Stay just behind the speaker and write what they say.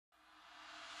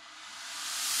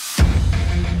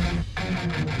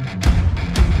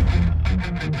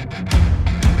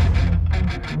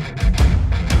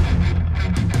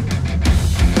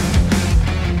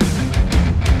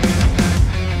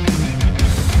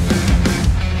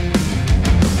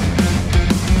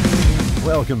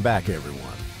Welcome back, everyone.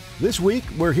 This week,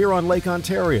 we're here on Lake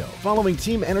Ontario, following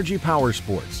Team Energy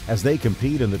Powersports as they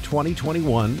compete in the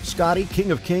 2021 Scotty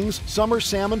King of Kings Summer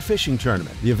Salmon Fishing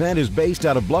Tournament. The event is based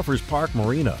out of Bluffers Park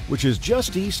Marina, which is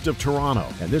just east of Toronto,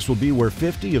 and this will be where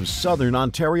 50 of Southern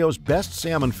Ontario's best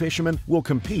salmon fishermen will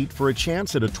compete for a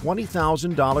chance at a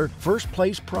 $20,000 first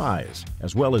place prize,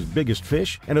 as well as biggest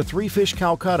fish and a 3-fish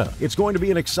Calcutta. It's going to be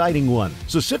an exciting one,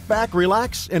 so sit back,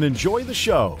 relax, and enjoy the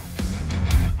show.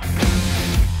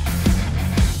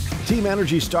 Team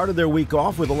Energy started their week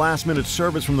off with a last-minute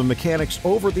service from the mechanics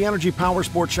over at the Energy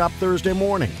Powersports shop Thursday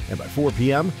morning, and by 4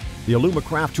 p.m., the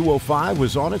Alumacraft 205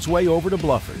 was on its way over to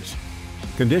Bluffers.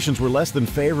 Conditions were less than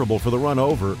favorable for the run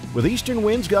over, with eastern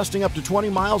winds gusting up to 20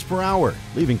 miles per hour,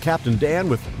 leaving Captain Dan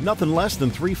with nothing less than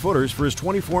 3-footers for his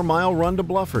 24-mile run to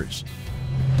Bluffers.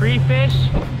 Pre-fish,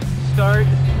 start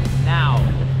now.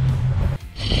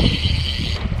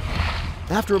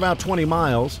 After about 20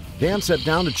 miles, Dan sat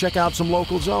down to check out some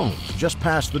local zones just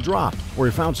past the drop, where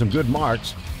he found some good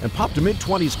marks and popped a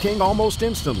mid-20s king almost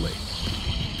instantly.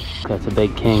 That's a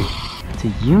big king. It's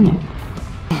a unit.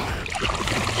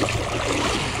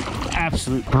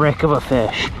 Absolute brick of a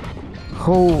fish.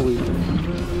 Holy.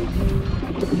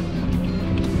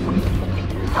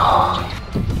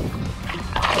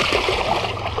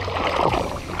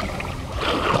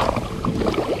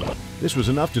 This was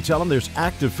enough to tell him there's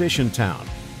active fish in town,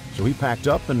 so he packed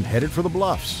up and headed for the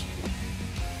bluffs.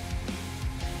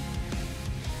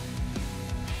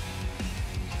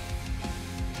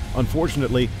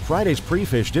 Unfortunately, Friday's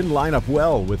pre-fish didn't line up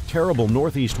well with terrible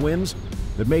northeast winds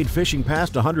that made fishing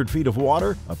past 100 feet of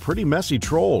water a pretty messy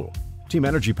troll. Team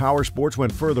Energy Powersports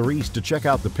went further east to check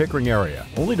out the Pickering area,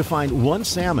 only to find 1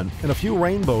 salmon and a few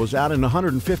rainbows out in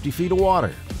 150 feet of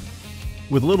water.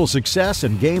 With little success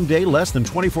and game day less than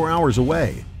 24 hours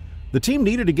away, the team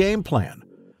needed a game plan,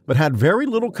 but had very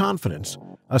little confidence,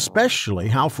 especially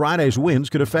how Friday's winds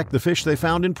could affect the fish they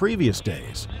found in previous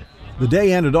days. The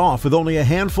day ended off with only a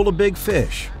handful of big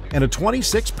fish and a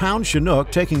 26-pound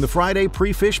Chinook taking the Friday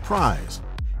pre-fish prize.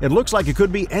 It looks like it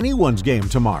could be anyone's game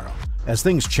tomorrow, as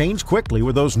things change quickly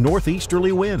with those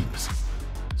northeasterly winds.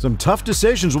 Some tough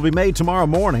decisions will be made tomorrow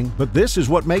morning, but this is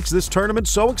what makes this tournament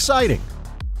so exciting.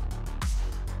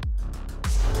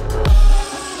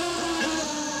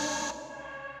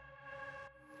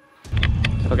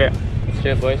 Okay, let's do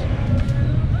it, boys.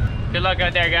 Good luck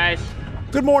out there, guys.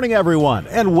 Good morning, everyone,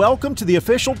 and welcome to the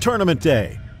official tournament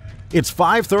day. It's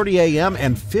 5:30 a.m.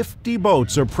 and 50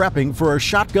 boats are prepping for a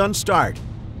shotgun start.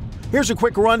 Here's a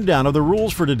quick rundown of the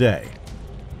rules for today.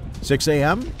 6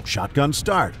 a.m., shotgun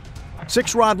start.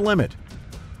 6-rod limit.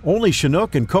 Only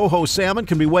Chinook and coho salmon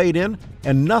can be weighed in,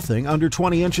 and nothing under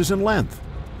 20 inches in length.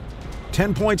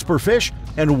 10 points per fish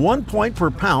and 1 point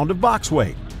per pound of box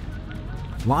weight.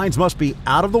 Lines must be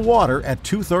out of the water at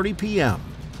 2:30 p.m.,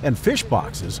 and fish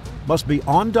boxes must be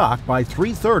on dock by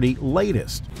 3:30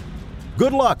 latest.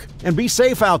 Good luck and be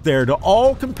safe out there to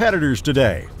all competitors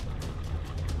today.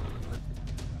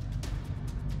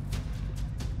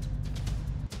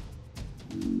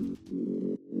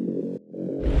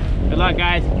 Good luck,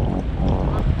 guys.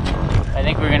 I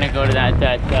think we're gonna go to that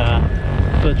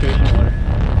filtration water.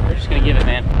 We're just gonna give it,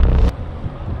 man.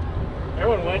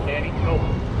 Everyone went, Danny. Go.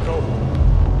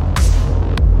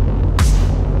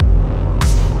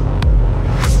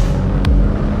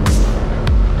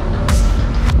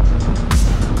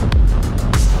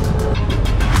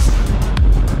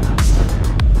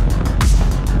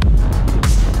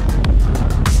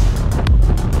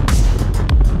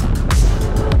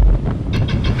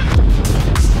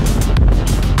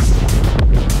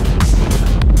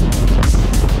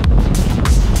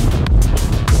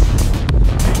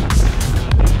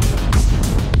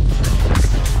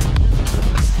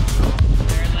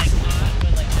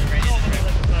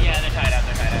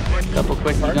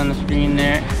 On the screen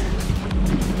there.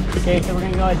 Okay, so we're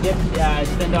gonna go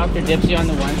spin Dr. Dipsy on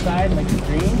the one side, like the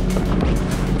green,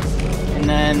 and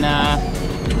then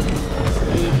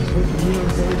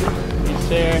yes,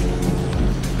 sir.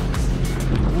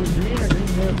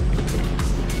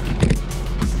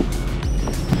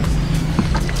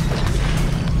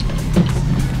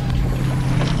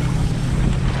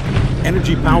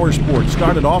 Energy Powersports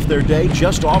started off their day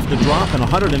just off the drop in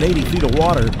 180 feet of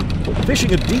water,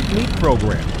 fishing a deep meat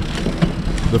program.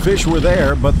 The fish were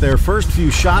there, but their first few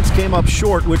shots came up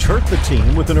short, which hurt the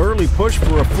team with an early push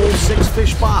for a full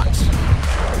 6-fish box.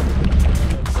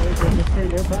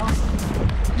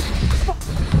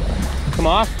 Come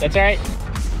off, that's all right.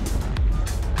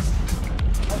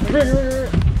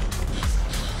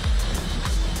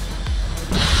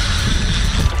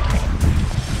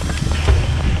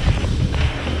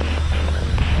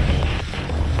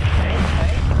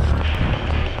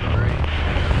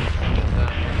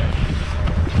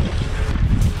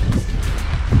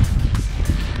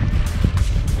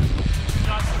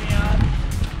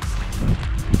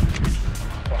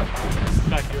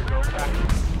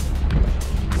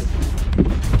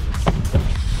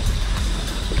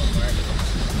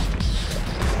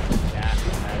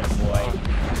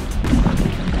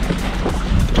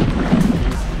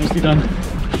 Be done.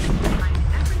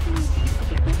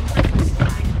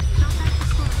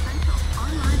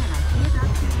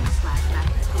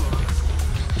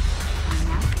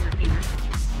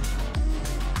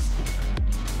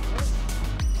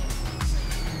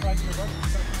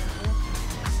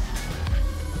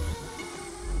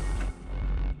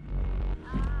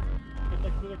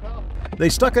 They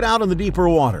stuck it out in the deeper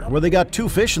water, where they got 2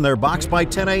 fish in their box by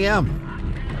 10 a.m.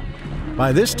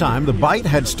 By this time, the bite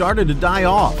had started to die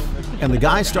off, and the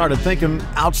guys started thinking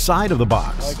outside of the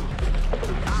box.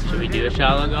 Should we do a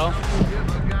shallow go?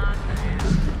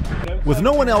 With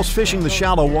no one else fishing the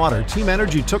shallow water, Team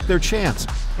Energy took their chance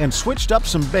and switched up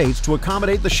some baits to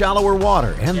accommodate the shallower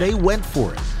water, and they went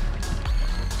for it.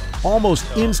 Almost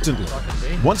instantly,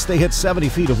 once they hit 70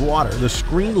 feet of water, the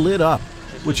screen lit up,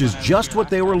 which is just what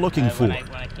they were looking for.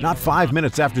 Not 5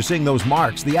 minutes after seeing those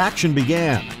marks, the action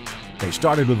began. They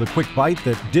started with a quick bite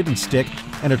that didn't stick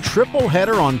and a triple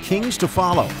header on kings to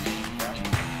follow.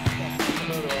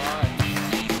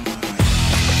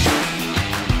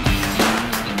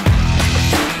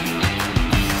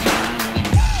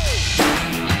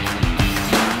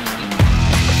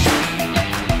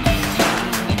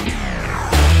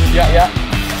 Yeah.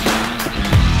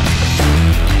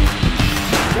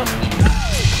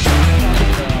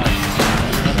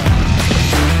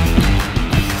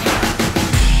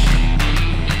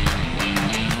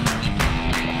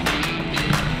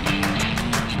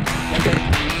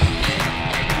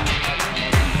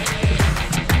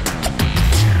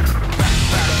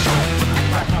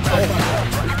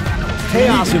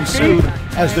 Chaos ensued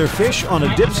as their fish on a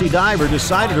dipsy diver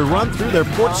decided to run through their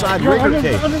portside rigger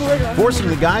cage, forcing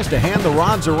the guys to hand the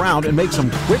rods around and make some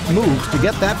quick moves to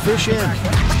get that fish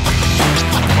in.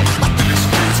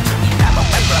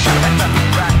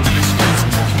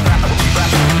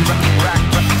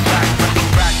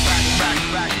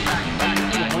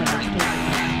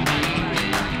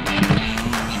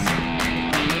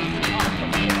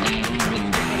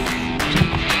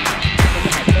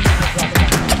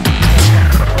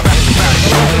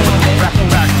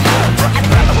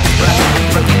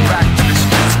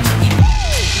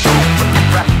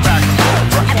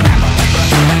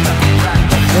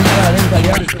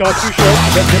 Got too short.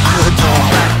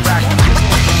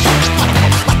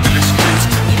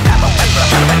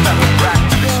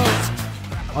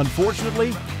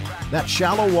 Unfortunately, that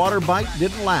shallow water bite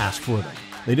didn't last for them.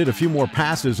 They did a few more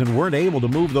passes and weren't able to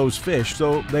move those fish,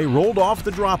 so they rolled off the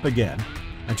drop again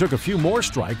and took a few more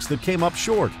strikes that came up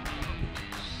short.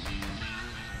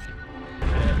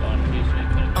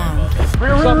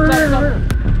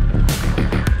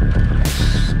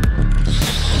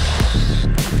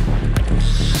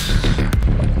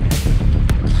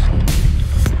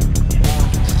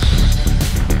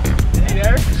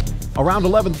 Around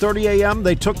 11:30 a.m.,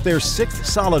 they took their 6th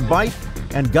solid bite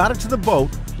and got it to the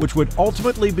boat, which would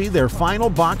ultimately be their final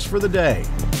box for the day.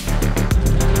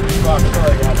 All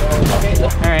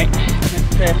right.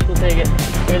 Okay, we'll take it.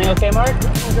 Everything okay, Mark?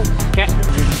 Okay.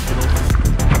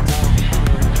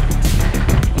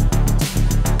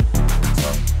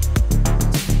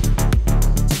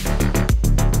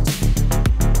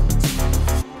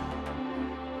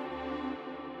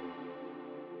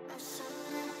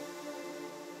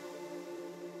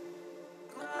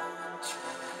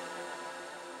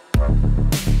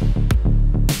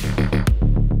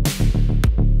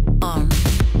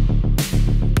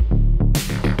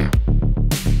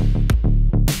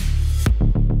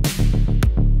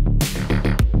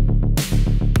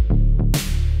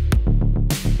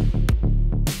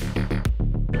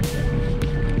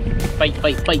 Bite.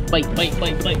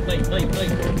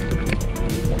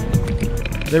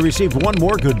 They received one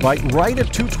more good bite right at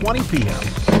 2:20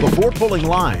 p.m. before pulling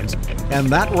lines, and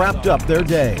that wrapped up their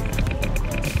day.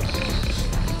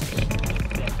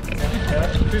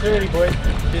 2:30, boys.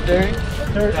 2:30?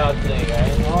 Third out today,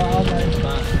 guys. All night.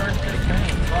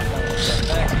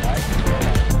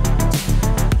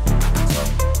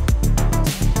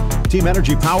 Team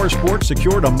Energy Powersports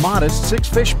secured a modest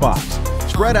 6-fish box,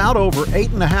 spread out over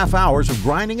 8.5 hours of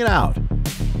grinding it out.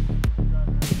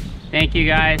 Thank you,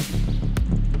 guys.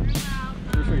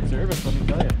 First rate service, let me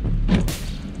tell you.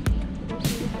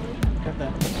 Got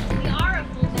that. We are a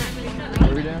full-time.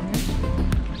 Are we down here?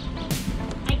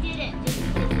 I did it just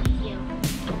because of you.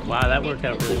 Wow, that worked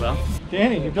out really well.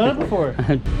 Danny, you've done it before.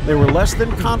 They were less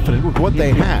than confident with what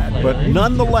they had, but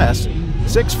nonetheless,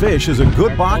 6 fish is a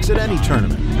good box at any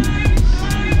tournament.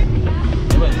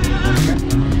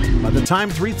 By the time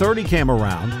 3:30 came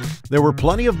around, there were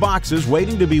plenty of boxes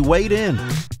waiting to be weighed in.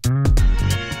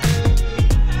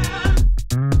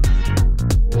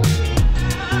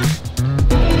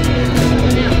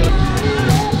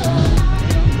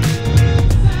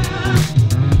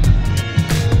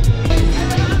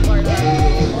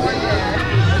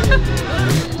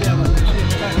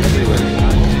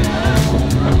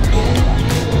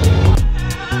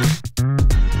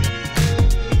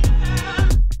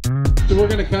 So we're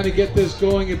going to kind of get this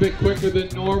going a bit quicker than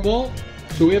normal.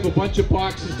 So we have a bunch of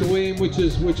boxes to weigh in, which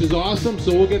is awesome.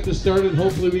 So we'll get this started.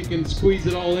 Hopefully we can squeeze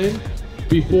it all in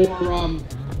before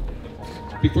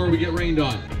we get rained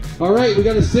on. All right, we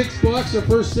got a 6 box, our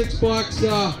first 6 box.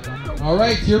 All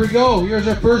right, here we go. Here's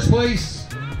our first box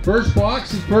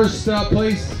and first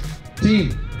place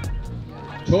team.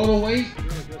 Total weight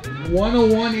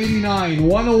 101.89.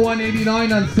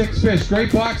 101.89 on 6 fish.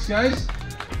 Great box, guys.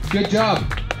 Good job.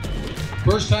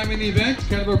 First time in the event,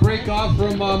 kind of a break off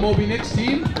from Moby Nick's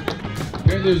team.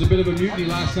 Apparently there's a bit of a mutiny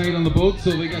last night on the boat, so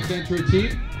they got to enter a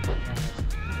team.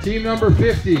 Team number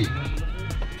 50.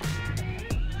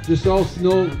 Just also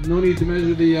no need to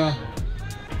measure the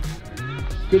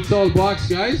good solid box,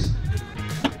 guys.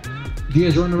 Do you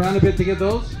guys run around a bit to get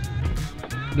those?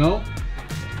 No?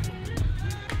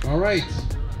 All right.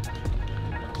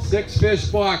 6 fish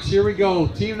box, here we go.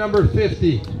 Team number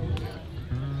 50.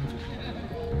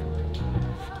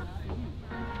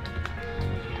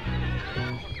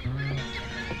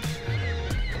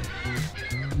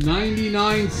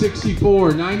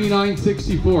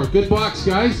 $99.64. Good box,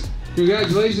 guys.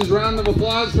 Congratulations. Round of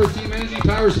applause for Team Energy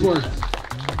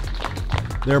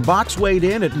Powersports. Their box weighed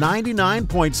in at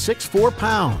 99.64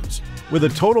 pounds, with a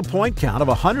total point count of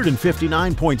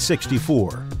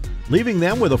 159.64, leaving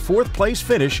them with a 4th place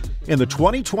finish in the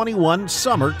 2021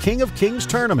 Summer King of Kings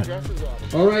Tournament.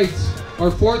 All right,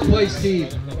 our 4th place team.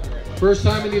 First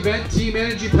time in the event, Team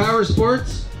Energy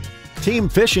Powersports. Team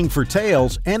Fishing for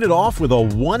Tails ended off with a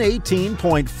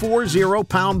 118.40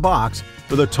 pound box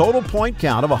with a total point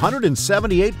count of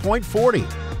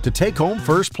 178.40 to take home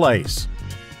 1st place.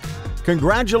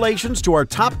 Congratulations to our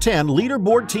top 10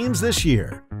 leaderboard teams this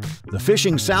year. The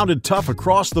fishing sounded tough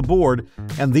across the board,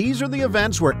 and these are the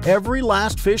events where every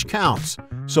last fish counts.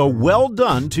 So well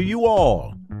done to you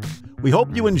all. We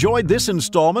hope you enjoyed this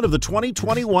installment of the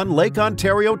 2021 Lake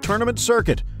Ontario Tournament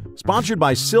Circuit, sponsored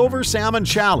by Silver Salmon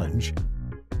Challenge,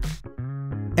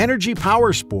 Energy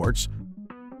Powersports,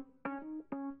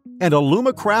 and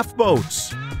Alumacraft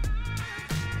Boats.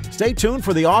 Stay tuned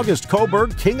for the August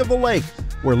Coburg King of the Lake,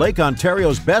 where Lake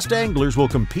Ontario's best anglers will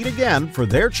compete again for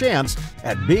their chance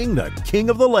at being the King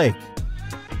of the Lake.